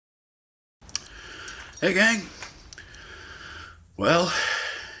Hey gang! Well,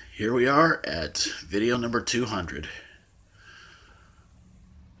 here we are at video number 200.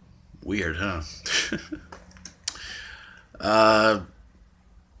 Weird, huh? uh,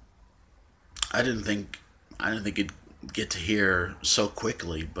 I didn't think it'd get to here so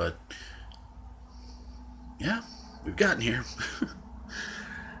quickly, but yeah, we've gotten here,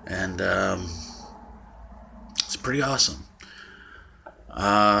 and it's pretty awesome.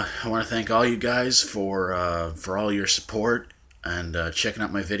 I want to thank all you guys for all your support and checking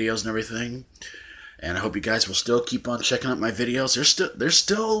out my videos and everything. And I hope you guys will still keep on checking out my videos. There's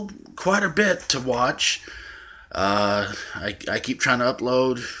still quite a bit to watch. I keep trying to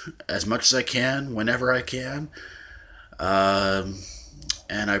upload as much as I can whenever I can. And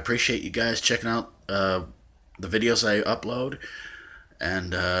I appreciate you guys checking out the videos I upload.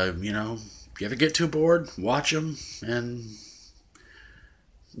 And if you ever get too bored, watch them and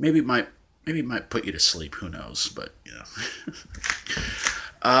maybe it might put you to sleep. Who knows? But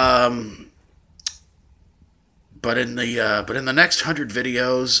but in the next 100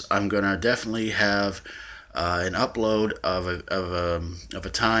 videos, I'm gonna definitely have an upload of a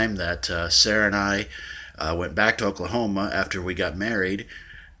time that Sarah and I went back to Oklahoma after we got married,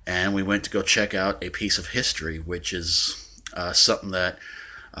 and we went to go check out a piece of history, which is something that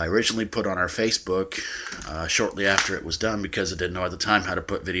I originally put on our Facebook shortly after it was done because I didn't know at the time how to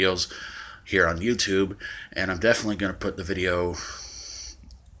put videos here on YouTube, and I'm definitely going to put the video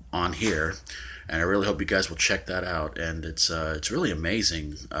on here, and I really hope you guys will check that out. And it's really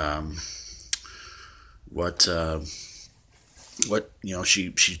amazing what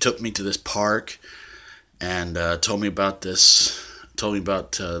she took me to this park and told me about this thing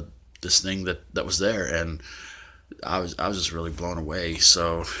that was there, and I was just really blown away.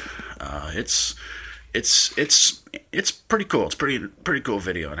 So it's pretty cool. It's pretty cool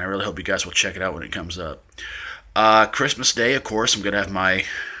video, and I really hope you guys will check it out when it comes up. Christmas Day, of course, I'm gonna have my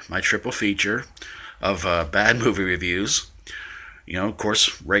triple feature of bad movie reviews. Of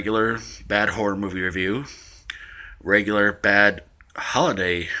course, regular bad horror movie review, regular bad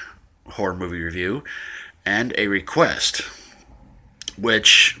holiday horror movie review, and a request.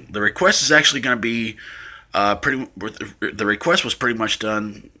 Which the request is actually going to be the request was pretty much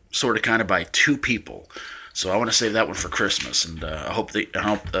done sort of kind of by two people, so I want to save that one for Christmas, and I hope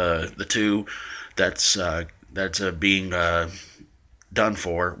the two that's being done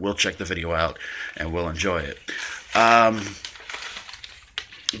for will check the video out and will enjoy it. But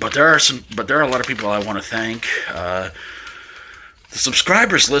there are a lot of people I want to thank. The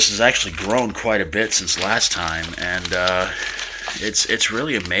subscribers list has actually grown quite a bit since last time, and it's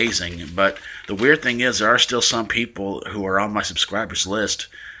really amazing. But the weird thing is, there are still some people who are on my subscribers list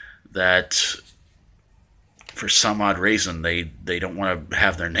that, for some odd reason, they don't want to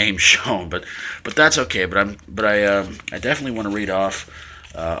have their name shown. But that's okay. But I definitely want to read off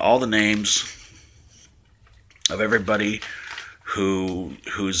all the names of everybody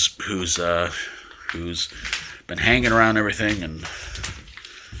who's been hanging around everything. And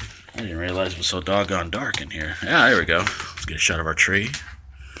I didn't realize it was so doggone dark in here. Yeah, there we go. Let's get a shot of our tree.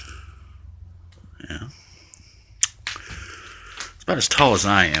 Yeah. It's about as tall as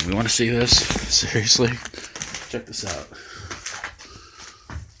I am. We want to see this? Seriously? Check this out.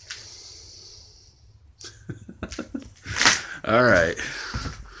 Alright.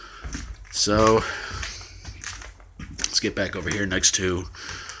 So, let's get back over here next to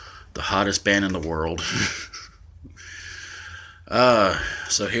the hottest band in the world.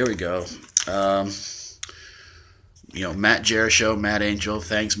 So here we go. Matt Jericho, Matt Angel,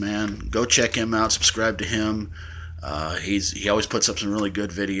 thanks, man. Go check him out. Subscribe to him. He always puts up some really good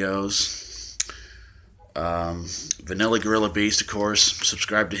videos. Vanilla Gorilla Beast, of course.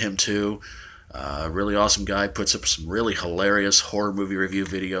 Subscribe to him too. Really awesome guy. Puts up some really hilarious horror movie review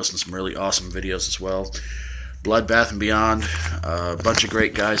videos and some really awesome videos as well. Bloodbath and Beyond. A bunch of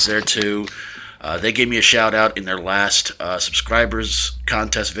great guys there too. They gave me a shout out in their last subscribers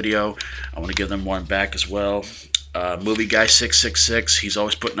contest video. I want to give them one back as well. Movie Guy 666. He's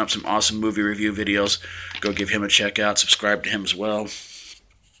always putting up some awesome movie review videos. Go give him a check out. Subscribe to him as well.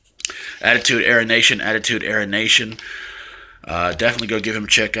 Attitude Era Nation. Definitely go give him a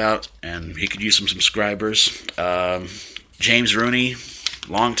check out, and he could use some subscribers. James Rooney,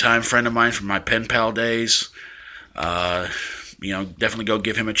 longtime friend of mine from my pen pal days. Definitely go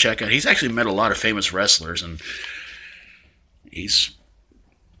give him a check out. He's actually met a lot of famous wrestlers, and he's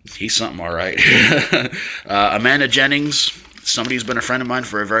something, all right. Amanda Jennings, somebody who's been a friend of mine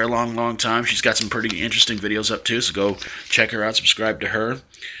for a very long time. She's got some pretty interesting videos up too, so go check her out. Subscribe to her.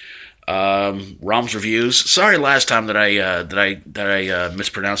 Rom's Reviews. Sorry last time that I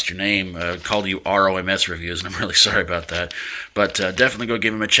mispronounced your name, called you ROMS Reviews, and I'm really sorry about that. But definitely go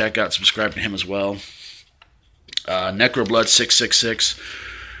give him a check out, subscribe to him as well. Necroblood 666,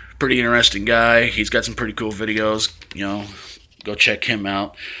 pretty interesting guy. He's got some pretty cool videos. Go check him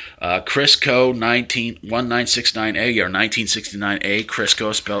out. Crisco 1969A or 1969A.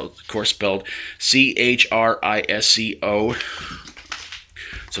 Crisco spelled CHRISCO.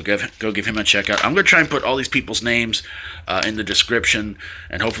 So go give him a check out. I'm going to try and put all these people's names in the description,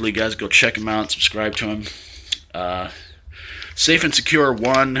 and hopefully you guys go check him out, subscribe to him. Safe and Secure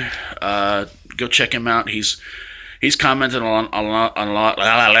 1, go check him out. He's commented on a lot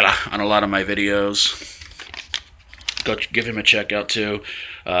of my videos. Go give him a check out too.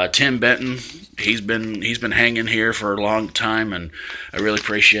 Tim Benton, he's been hanging here for a long time, and I really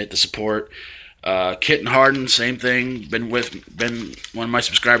appreciate the support. Kitten Harden, same thing. Been one of my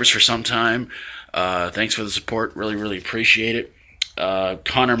subscribers for some time. Thanks for the support. Really appreciate it.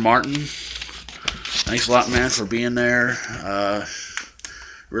 Connor Martin, thanks a lot, man, for being there.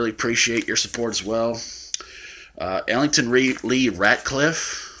 Really appreciate your support as well. Ellington Lee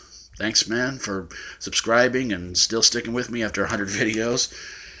Ratcliffe, thanks, man, for subscribing and still sticking with me after 100 videos.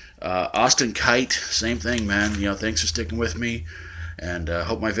 Austin Kite, same thing, man. Thanks for sticking with me. And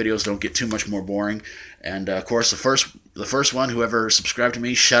hope my videos don't get too much more boring. And of course, the first one, whoever subscribed to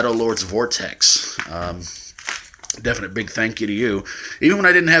me, Shadow Lord's Vortex. Definite big thank you to you. Even when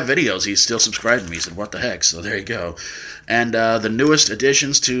I didn't have videos, he still subscribed to me. He said, "What the heck?" So there you go. And the newest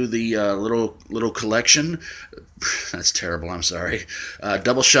additions to the little collection. That's terrible. I'm sorry.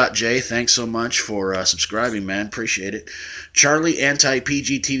 Double Shot J, thanks so much for subscribing, man. Appreciate it. Charlie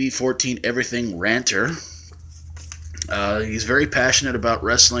Anti-PGTV 14 Everything Ranter. He's very passionate about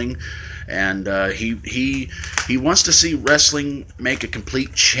wrestling, and he wants to see wrestling make a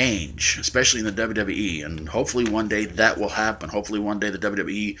complete change, especially in the WWE. And hopefully one day that will happen. Hopefully one day the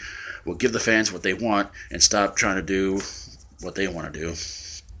WWE will give the fans what they want and stop trying to do what they want to do.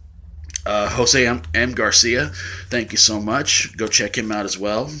 Jose M. Garcia, thank you so much. Go check him out as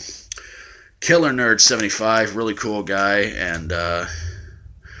well. Killer Nerd 75, really cool guy, and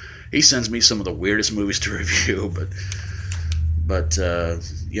he sends me some of the weirdest movies to review, but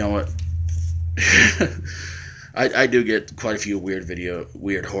you know what? I do get quite a few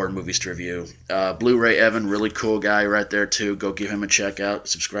weird horror movies to review. Blu-ray Evan, really cool guy right there too. Go give him a check out.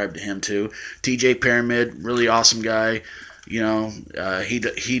 Subscribe to him too. TJ Pyramid, really awesome guy.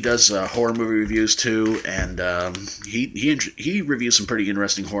 He does horror movie reviews too, and he reviews some pretty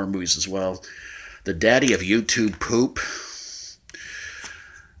interesting horror movies as well. The daddy of YouTube poop.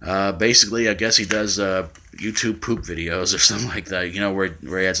 Basically, I guess he does YouTube poop videos or something like that,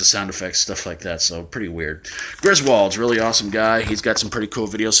 where he adds the sound effects, stuff like that, so pretty weird. Griswold's really awesome guy. He's got some pretty cool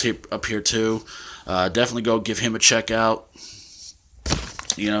videos up here too. Definitely go give him a check out,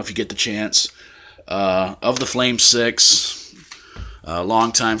 if you get the chance. Of the Flame 6,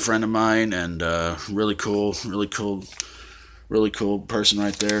 longtime friend of mine, and really cool person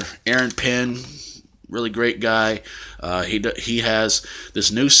right there. Aaron Penn, really great guy. He has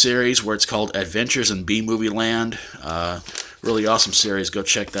this new series where it's called Adventures in B-Movie Land. Really awesome series. Go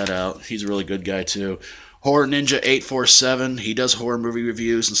check that out. He's a really good guy too. Horror Ninja 847. He does horror movie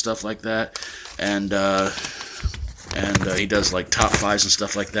reviews and stuff like that. And he does like top fives and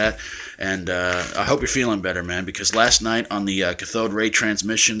stuff like that. And I hope you're feeling better, man, because last night on the Cathode Ray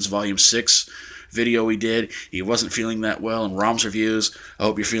Transmissions Volume 6 video we did, he wasn't feeling that well. And Rom's Reviews, I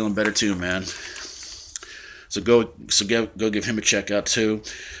hope you're feeling better too, man. So go give him a check out too.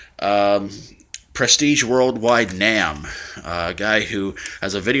 Prestige Worldwide Nam, a guy who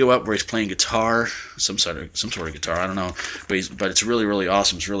has a video up where he's playing guitar, some sort of guitar, I don't know, but it's really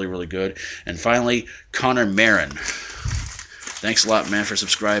awesome. It's really good. And finally, Connor Marin. Thanks a lot, man, for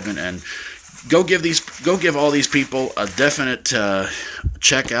subscribing, and go give all these people a definite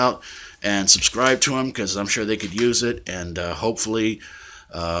check out and subscribe to them, because I'm sure they could use it, and hopefully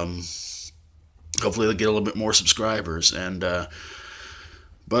they'll get a little bit more subscribers. And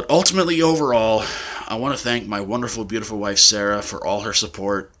but ultimately, overall, I want to thank my wonderful, beautiful wife, Sarah, for all her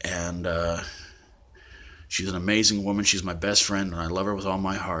support. And she's an amazing woman. She's my best friend, and I love her with all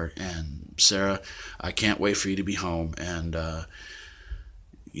my heart. And Sarah, I can't wait for you to be home. And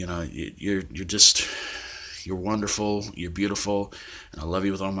you're wonderful. You're beautiful, and I love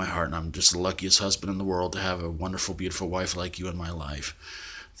you with all my heart. And I'm just the luckiest husband in the world to have a wonderful, beautiful wife like you in my life.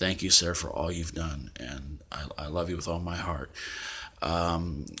 Thank you, Sarah, for all you've done, and I love you with all my heart.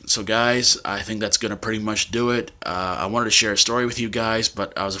 So guys, I think that's going to pretty much do it. I wanted to share a story with you guys,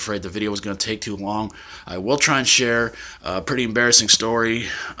 but I was afraid the video was going to take too long. I will try and share a pretty embarrassing story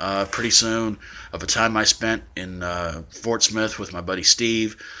pretty soon of a time I spent in Fort Smith with my buddy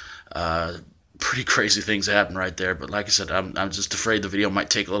Steve. Pretty crazy things happen right there, but like I said, I'm just afraid the video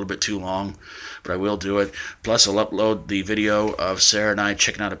might take a little bit too long, but I will do it. Plus, I'll upload the video of Sarah and I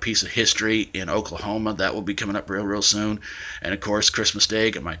checking out a piece of history in Oklahoma. That will be coming up real soon. And of course, Christmas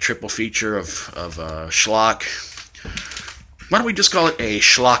Day, got my triple feature of schlock. Why don't we just call it a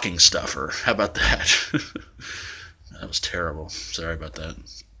schlocking stuffer? How about that? That was terrible. Sorry about that.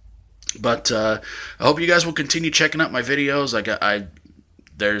 But I hope you guys will continue checking out my videos.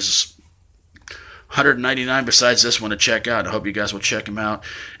 There's 199 besides this one to check out. I hope you guys will check them out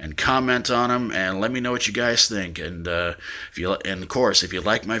and comment on them and let me know what you guys think. And of course, if you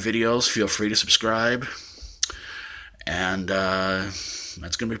like my videos, feel free to subscribe. And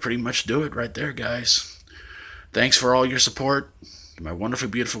that's gonna be pretty much do it right there, guys. Thanks for all your support. To my wonderful,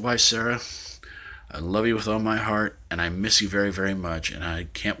 beautiful wife, Sarah. I love you with all my heart, and I miss you very much. And I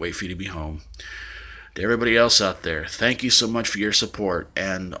can't wait for you to be home. To everybody else out there, thank you so much for your support.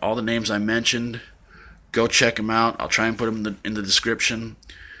 And all the names I mentioned, go check them out. I'll try and put them in the description.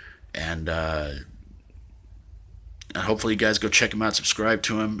 And hopefully you guys go check them out, subscribe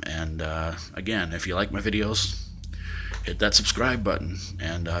to them. And again, if you like my videos, hit that subscribe button.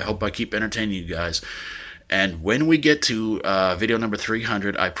 And I hope I keep entertaining you guys. And when we get to video number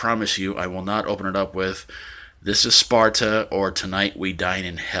 300, I promise you I will not open it up with "This is Sparta" or "Tonight We Dine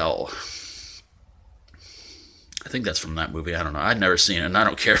in Hell." I think that's from that movie. I don't know. I'd never seen it, and I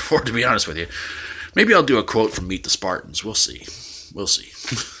don't care for it, to be honest with you. Maybe I'll do a quote from Meet the Spartans. We'll see. We'll see.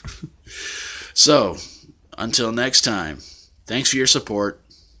 So, until next time, thanks for your support.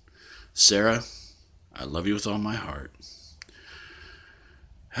 Sarah, I love you with all my heart.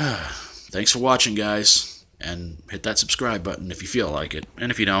 Thanks for watching, guys. And hit that subscribe button if you feel like it.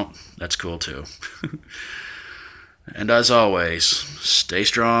 And if you don't, that's cool too. And as always, stay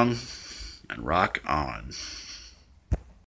strong and rock on.